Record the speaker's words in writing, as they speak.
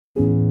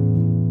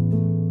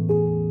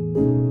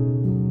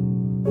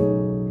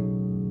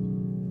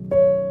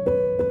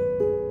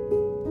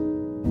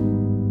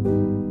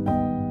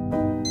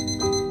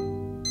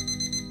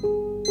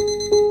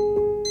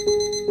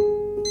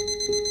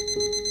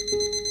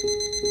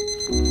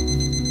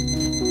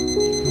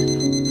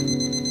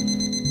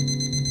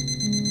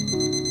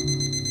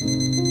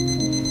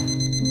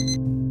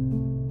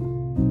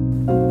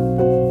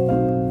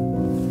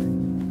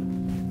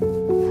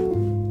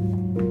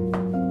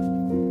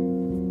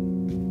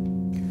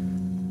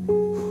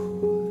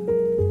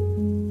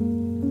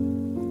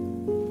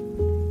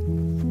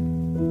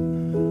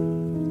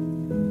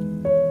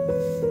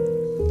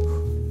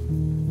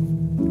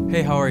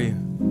Hey, how are you?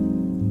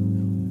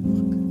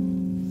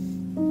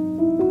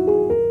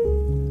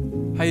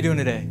 How you doing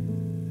today?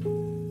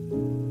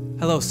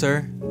 Hello,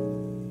 sir.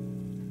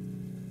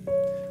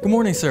 Good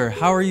morning, sir.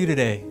 How are you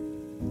today?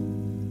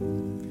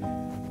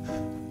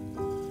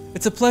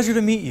 It's a pleasure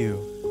to meet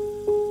you.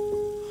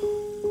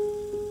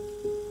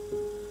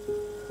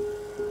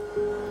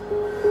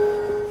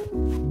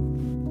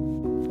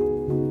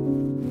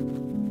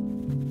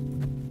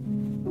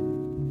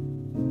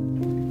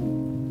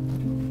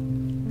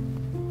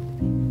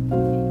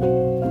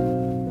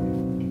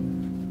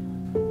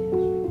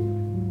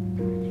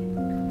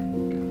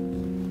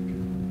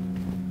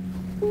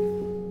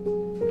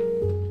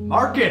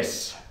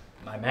 Marcus,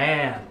 my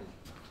man.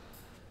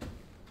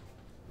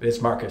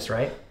 It's Marcus,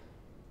 right?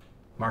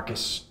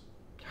 Marcus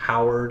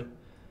Howard.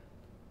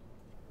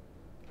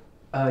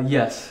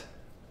 Yes,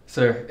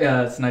 sir.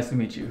 It's nice to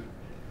meet you.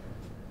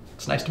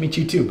 It's nice to meet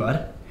you too,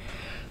 bud.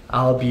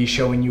 I'll be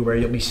showing you where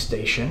you'll be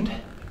stationed.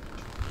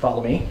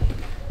 Follow me.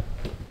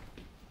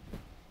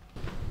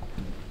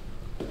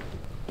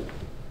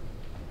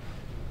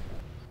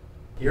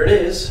 Here it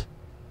is.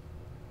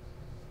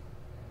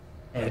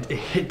 And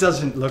it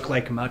doesn't look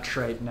like much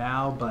right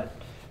now, but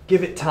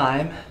give it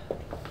time.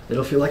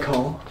 It'll feel like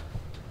home.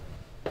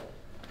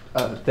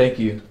 Thank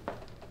you.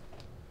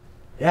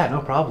 Yeah,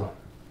 no problem.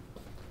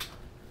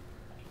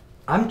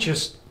 I'm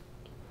just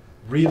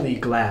really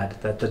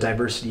glad that the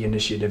diversity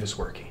initiative is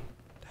working.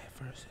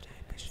 Diversity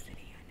initiative.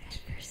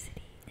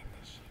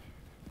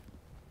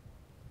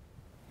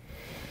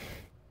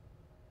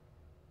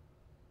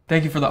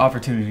 Thank you for the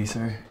opportunity,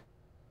 sir.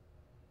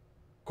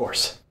 Of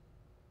course.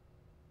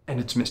 And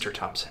it's Mr.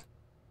 Thompson.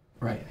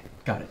 Right,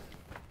 got it.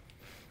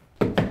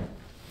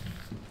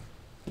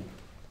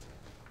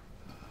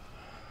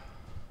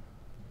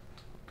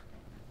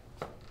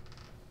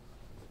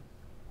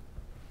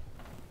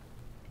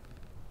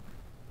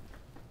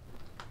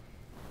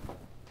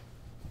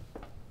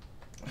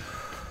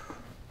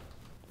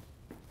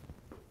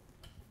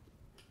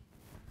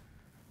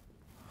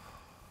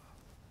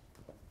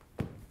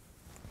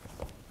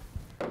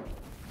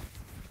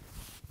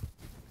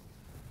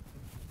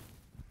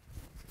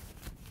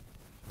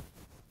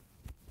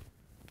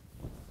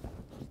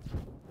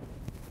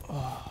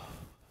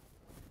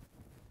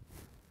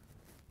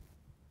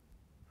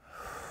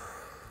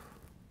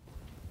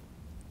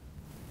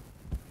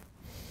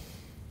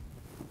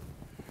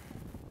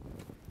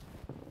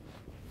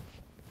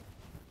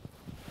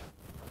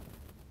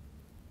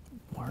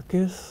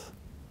 Marcus?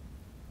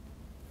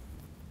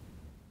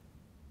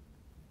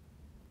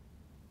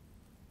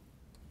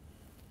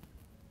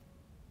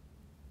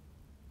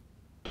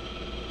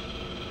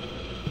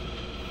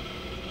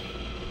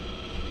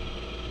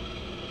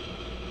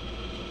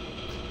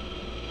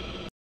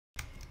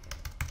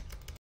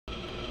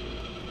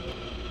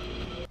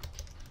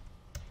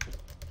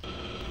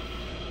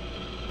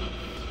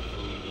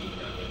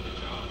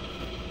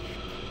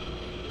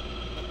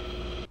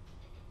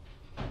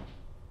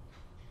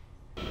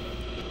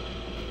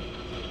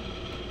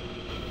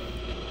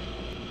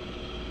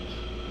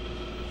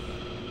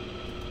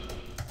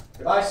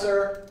 Goodbye,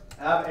 sir.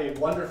 Have a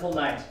wonderful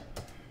night.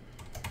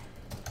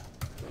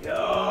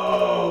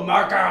 Yo,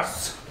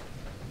 Marcus!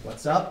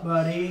 What's up,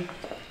 buddy?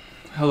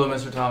 Hello,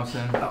 Mr.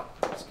 Thompson. Oh.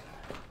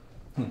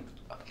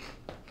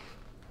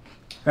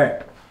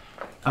 Hey,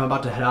 I'm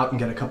about to head out and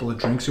get a couple of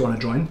drinks. You want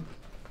to join?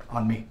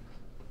 On me.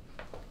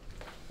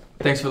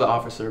 Thanks for the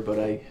offer, sir, but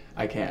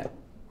I can't.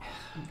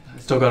 I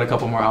still got a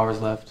couple more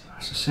hours left.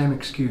 It's the same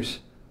excuse.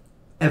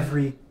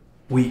 Every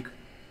week.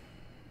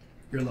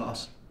 Your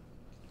loss.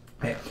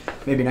 Hey,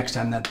 maybe next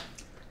time then.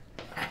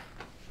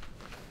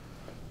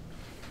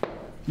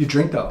 You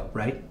drink though,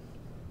 right?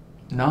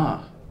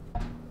 Nah.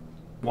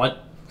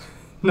 What?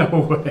 No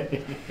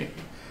way.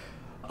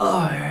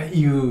 Oh,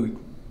 you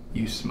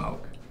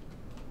smoke.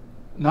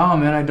 Nah,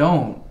 man, I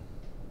don't.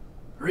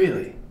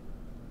 Really?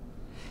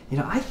 You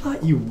know, I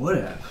thought you would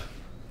have.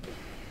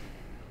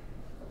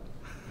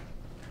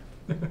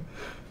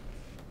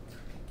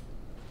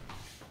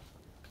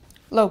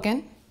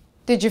 Logan,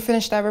 did you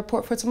finish that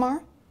report for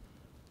tomorrow?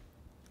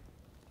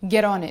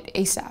 Get on it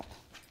ASAP.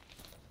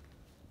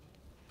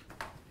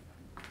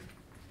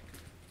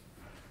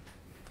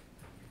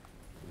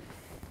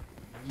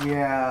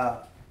 Yeah,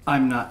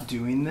 I'm not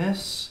doing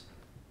this.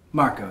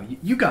 Marco,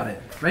 you got it,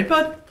 right,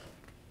 bud?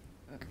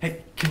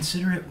 Hey,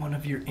 consider it one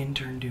of your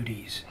intern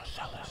duties.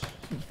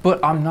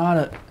 But I'm not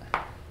a...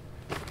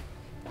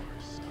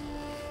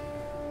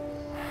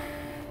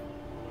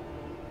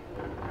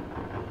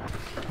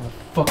 Oh,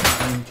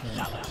 fucking intern.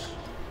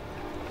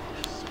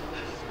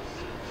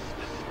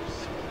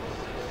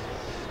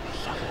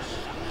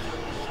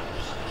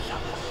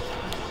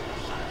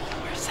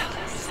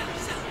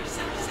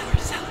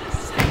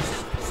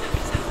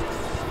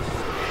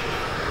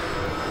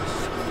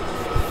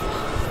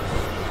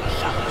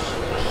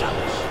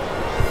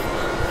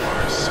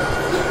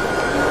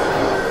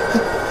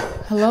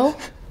 Hello?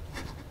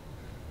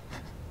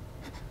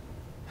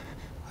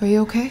 Are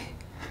you okay?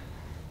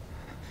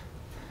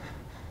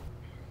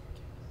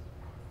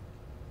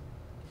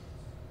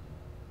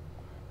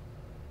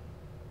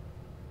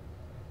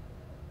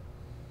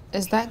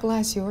 Is that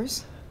glass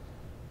yours?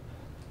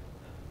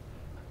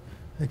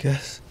 I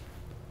guess.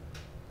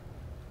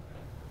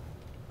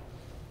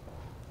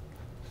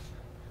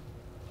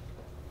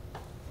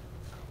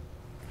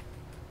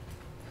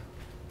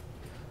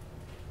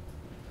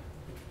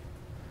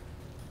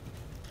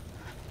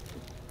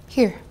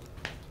 Here.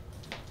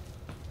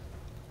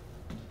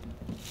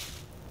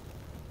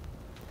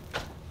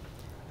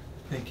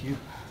 Thank you.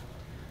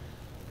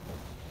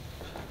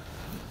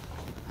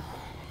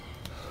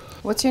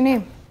 What's your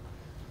name?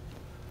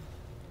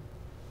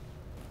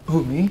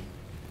 Who, me?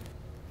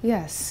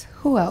 Yes.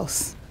 Who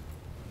else?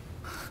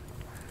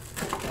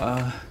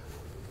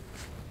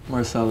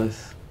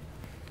 Marcellus.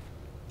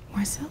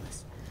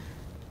 Marcellus?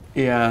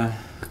 Yeah,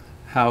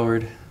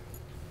 Howard.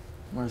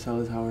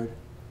 Marcellus Howard.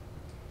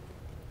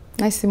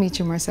 Nice to meet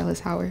you, Marcellus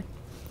Howard.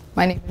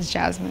 My name is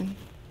Jasmine.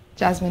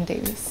 Jasmine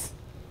Davis.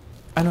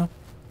 I know.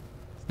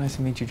 It's nice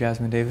to meet you,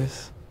 Jasmine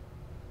Davis.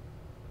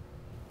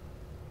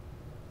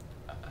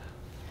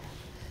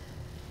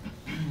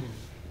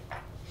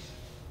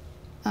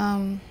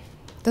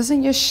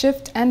 Doesn't your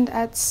shift end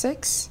at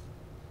 6?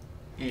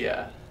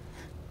 Yeah.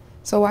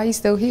 So why are you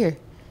still here?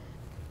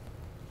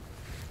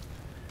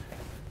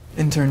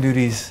 Intern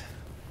duties.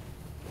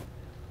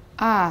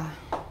 Ah,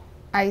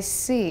 I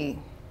see.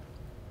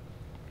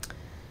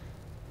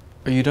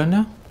 Are you done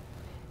now?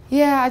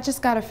 Yeah, I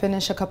just gotta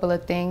finish a couple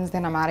of things,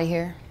 then I'm out of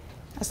here.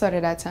 I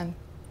started at 10.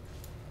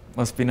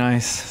 Must be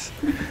nice.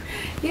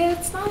 Yeah,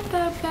 it's not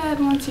that bad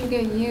once you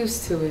get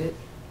used to it.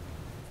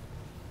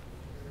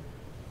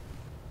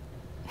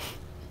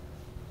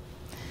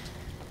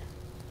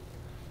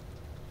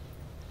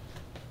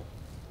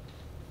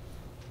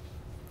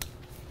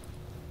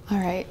 All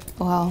right,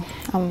 well,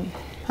 I'm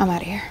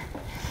out of here.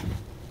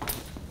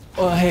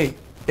 Well, hey,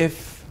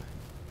 if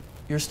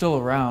you're still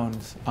around,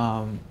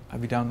 I'd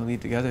be down to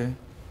lead together.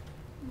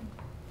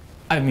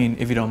 I mean,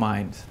 if you don't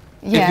mind.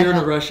 Yeah, if you're in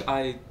no. a rush,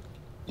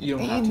 you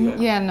don't have to.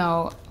 Yeah,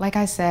 no, like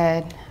I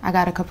said, I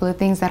got a couple of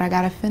things that I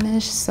gotta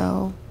finish,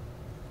 so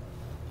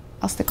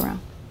I'll stick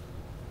around.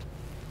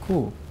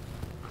 Cool.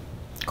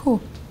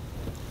 Cool.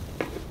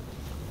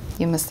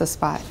 You missed the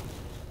spot.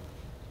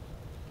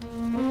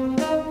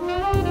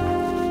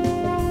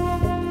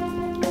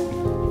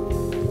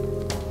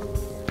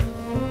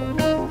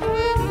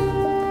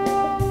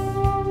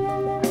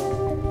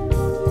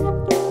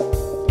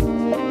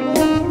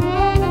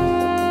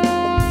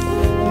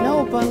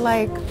 No, but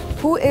like,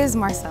 who is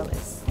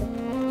Marcellus?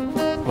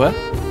 What?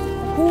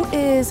 Who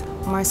is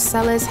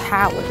Marcellus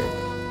Howard?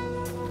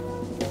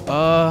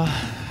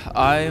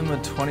 I'm a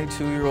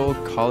 22-year-old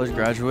college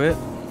graduate,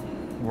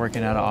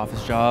 working at an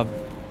office job,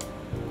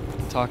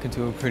 talking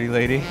to a pretty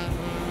lady.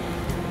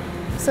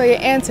 So your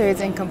answer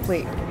is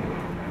incomplete.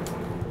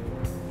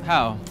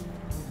 How?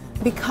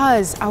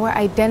 Because our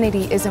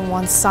identity isn't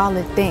one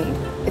solid thing.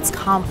 It's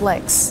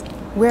complex.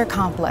 We're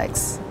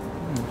complex.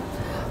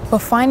 But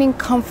finding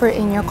comfort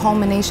in your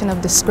culmination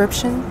of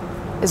description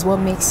is what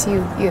makes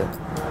you, you.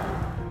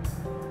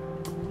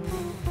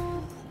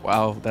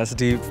 Wow, that's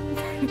deep.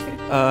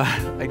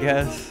 I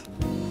guess.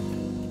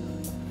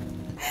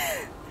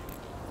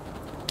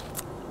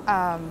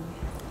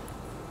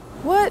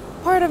 What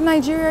part of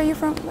Nigeria are you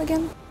from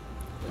again?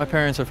 My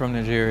parents are from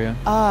Nigeria.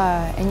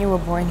 And you were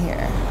born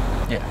here.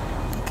 Yeah.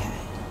 Okay.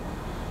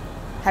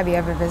 Have you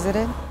ever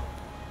visited?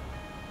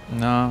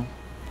 No.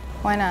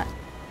 Why not?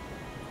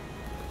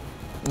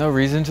 No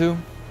reason to.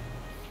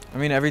 I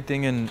mean,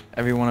 everything and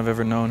everyone I've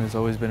ever known has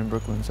always been in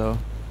Brooklyn, so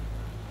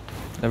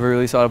never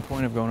really saw the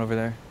point of going over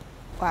there.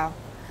 Wow.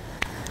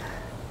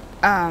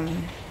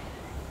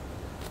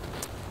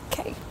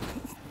 Okay.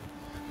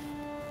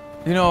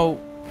 You know,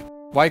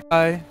 white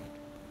guy,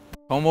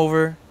 comb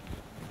over,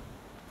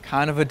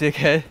 kind of a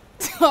dickhead.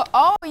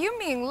 Oh, you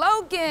mean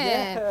Logan?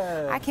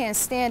 Yeah. I can't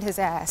stand his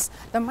ass.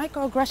 The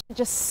microaggression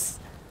just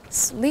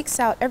leaks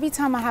out every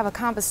time I have a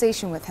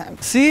conversation with him.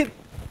 See?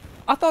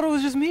 I thought it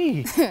was just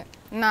me.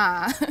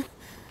 Nah.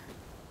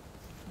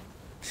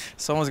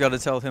 Someone's got to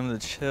tell him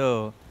to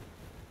chill.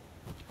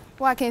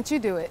 Why can't you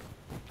do it?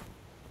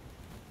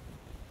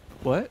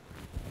 What?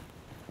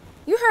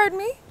 You heard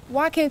me.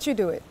 Why can't you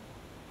do it?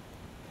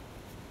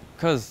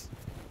 'Cause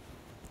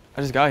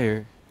I just got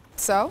here.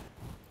 So?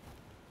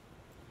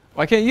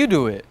 Why can't you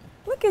do it?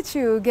 Look at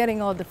you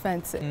getting all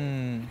defensive.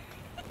 Hmm.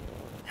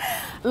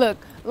 Look,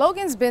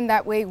 Logan's been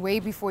that way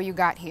before you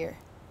got here.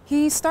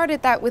 He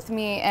started that with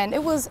me and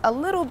it was a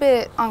little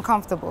bit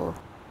uncomfortable.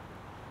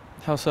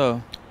 How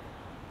so?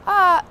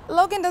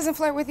 Logan doesn't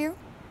flirt with you?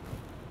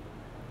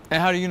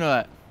 And how do you know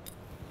that?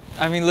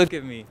 I mean, look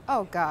at me.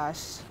 Oh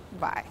gosh,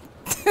 bye.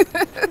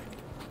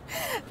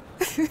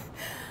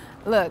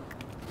 Look,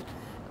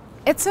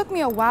 it took me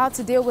a while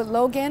to deal with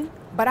Logan,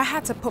 but I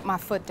had to put my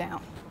foot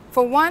down.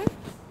 For one,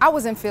 I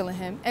wasn't feeling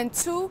him, and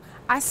two,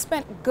 I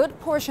spent a good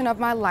portion of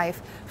my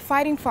life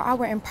fighting for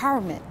our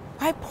empowerment.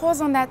 Why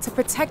pause on that to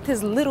protect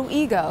his little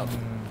ego?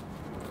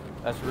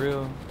 That's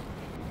real.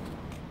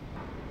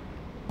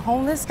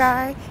 Homeless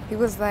guy, he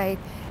was like,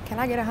 can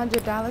I get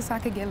 $100 so I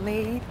could get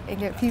laid and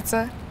get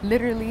pizza?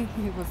 Literally,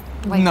 he was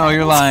like, No, that.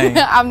 you're lying.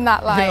 I'm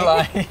not lying. You're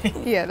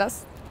lying. Yeah,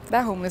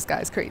 that homeless guy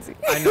is crazy.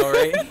 I know,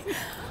 right?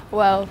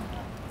 Well,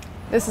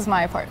 this is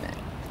my apartment.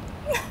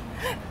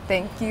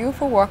 Thank you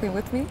for walking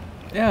with me.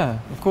 Yeah,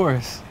 of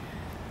course.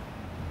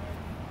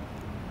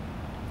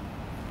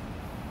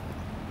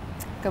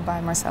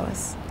 Goodbye,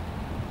 Marcellus.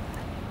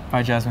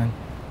 Bye, Jasmine.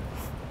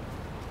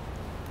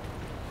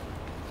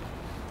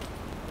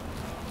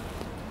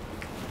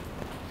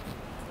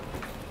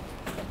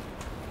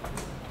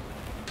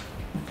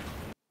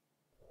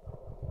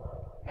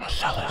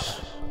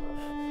 Marcellus.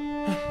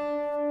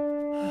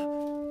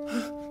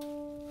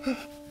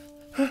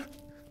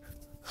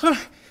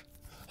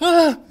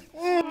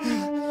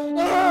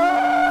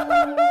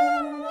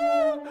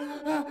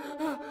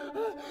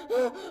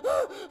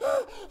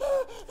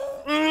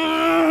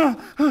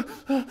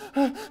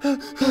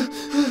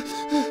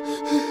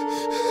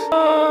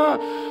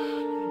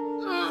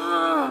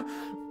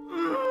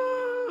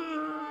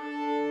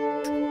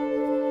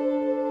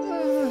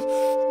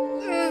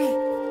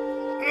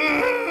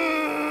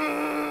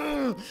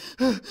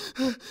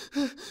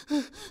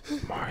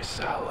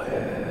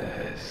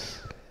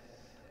 Marcellus.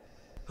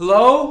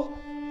 Hello?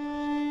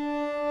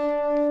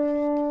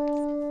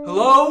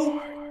 Hello?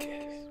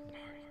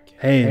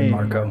 Hey,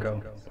 Marco.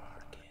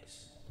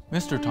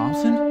 Mr.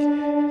 Thompson?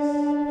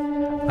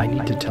 I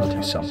need to tell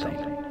you something.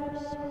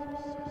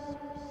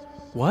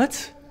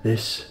 What?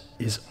 This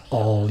is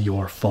all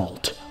your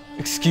fault.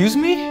 Excuse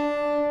me?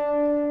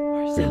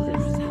 What the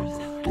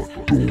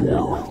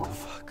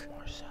fuck?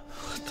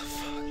 What the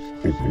fuck?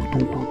 Open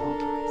the door.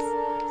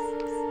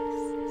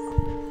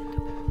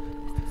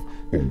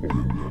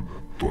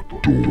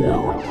 Open the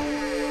door.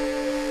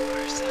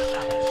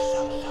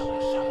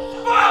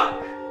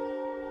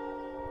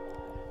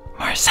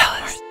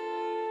 Marcellus.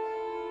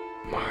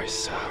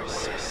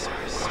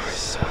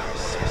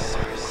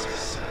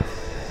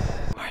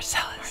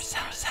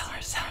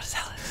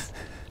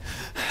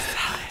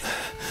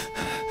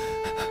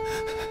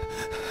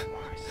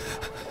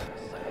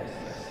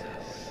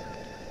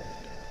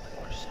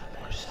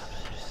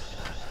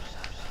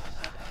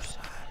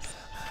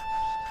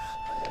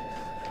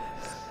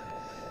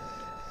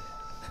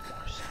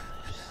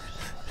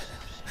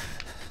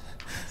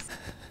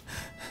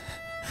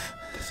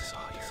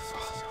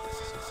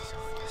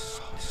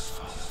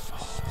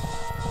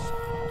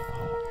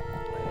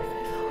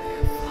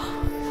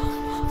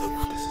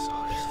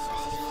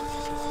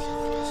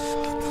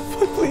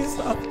 Please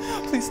stop.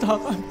 Please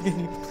stop. I'm begging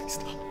you. Please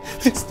stop.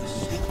 Please stop.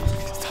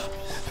 Please stop.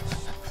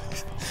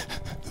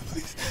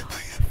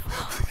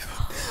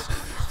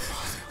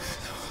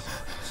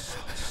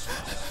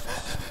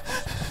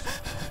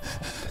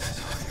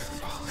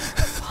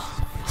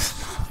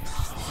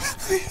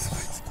 Please.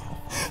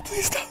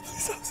 Please stop.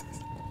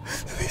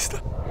 Please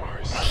stop.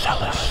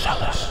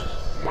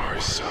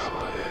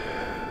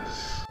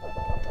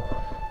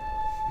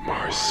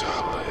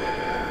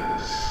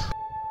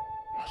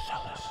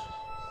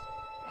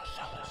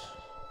 Marcellus.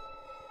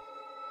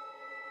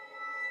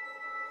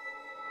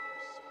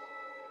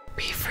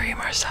 Be free,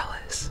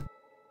 Marcellus.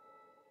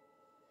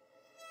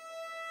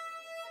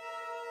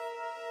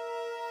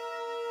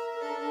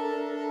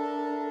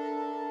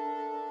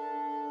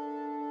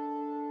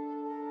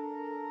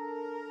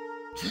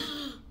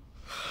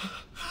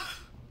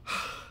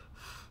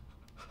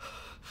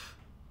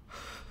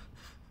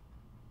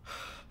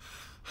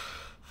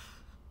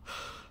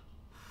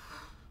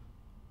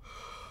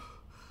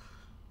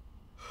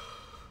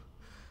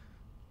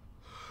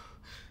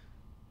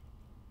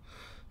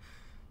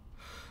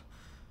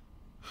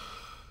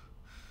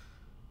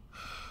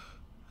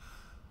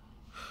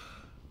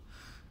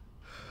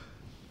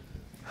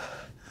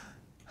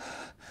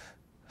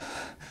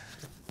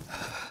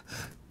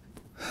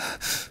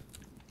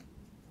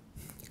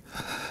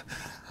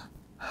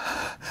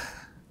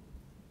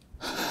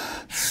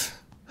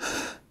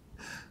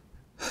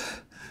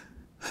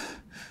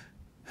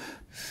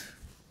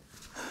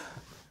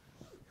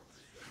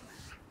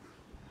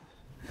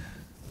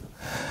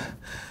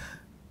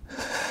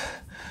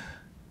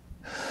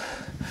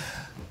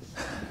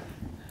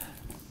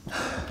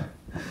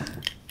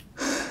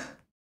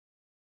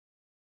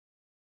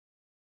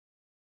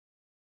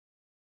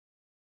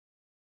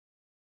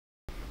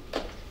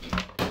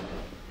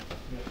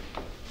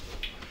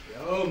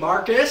 Yo,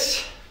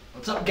 Marcus.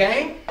 What's up,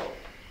 gang?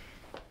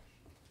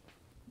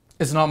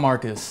 It's not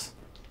Marcus.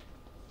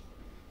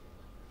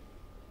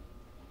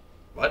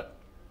 What?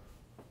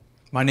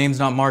 My name's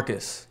not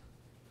Marcus.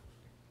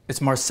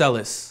 It's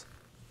Marcellus.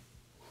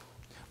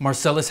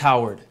 Marcellus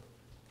Howard.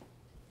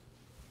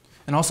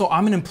 And also,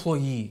 I'm an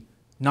employee,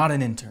 not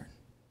an intern.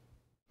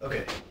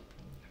 Okay.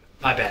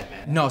 My bad,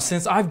 man. No,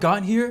 since I've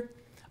gotten here,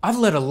 I've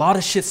let a lot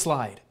of shit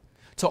slide.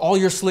 To all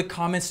your slick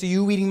comments, to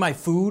you eating my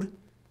food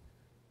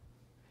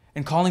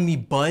and calling me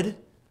bud.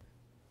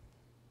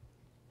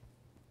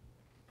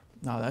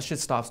 No, that shit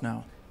stops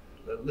now.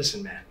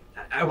 Listen, man.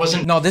 I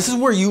wasn't... No, this is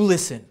where you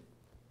listen.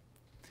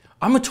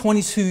 I'm a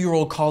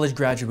 22-year-old college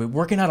graduate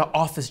working at an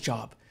office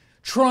job,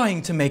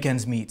 trying to make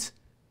ends meet.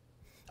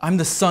 I'm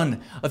the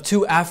son of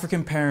two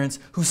African parents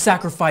who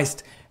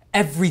sacrificed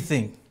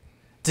everything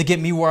to get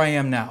me where I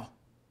am now.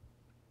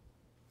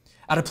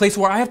 At a place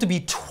where I have to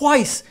be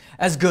twice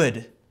as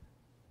good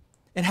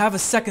and have a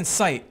second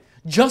sight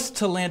just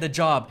to land a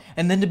job,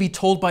 and then to be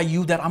told by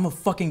you that I'm a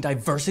fucking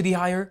diversity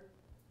hire?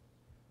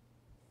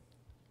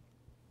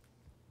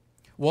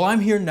 Well, I'm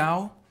here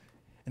now,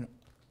 and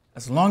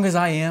as long as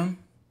I am,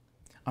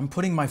 I'm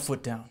putting my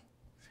foot down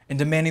and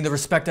demanding the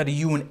respect out of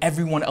you and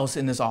everyone else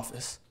in this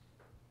office.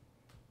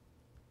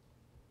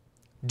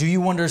 Do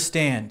you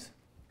understand,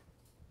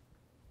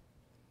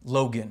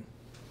 Logan?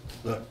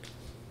 Look,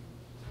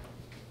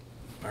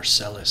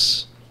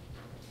 Marcellus,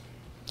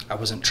 I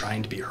wasn't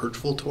trying to be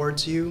hurtful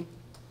towards you.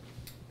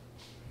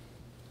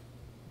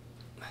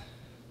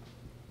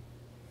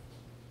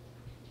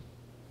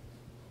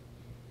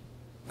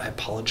 I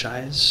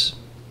apologize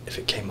if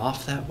it came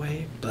off that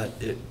way, but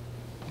it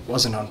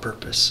wasn't on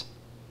purpose.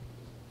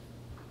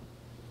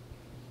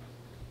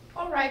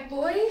 All right,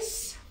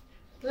 boys.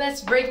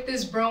 Let's break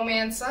this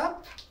bromance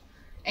up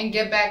and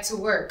get back to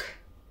work.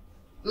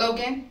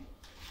 Logan,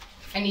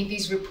 I need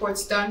these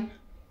reports done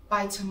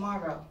by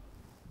tomorrow.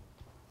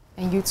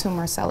 And you too,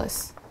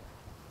 Marcellus.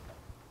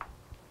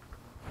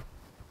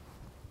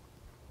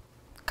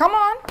 Come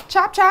on,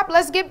 chop chop,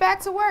 let's get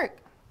back to work.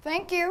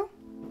 Thank you.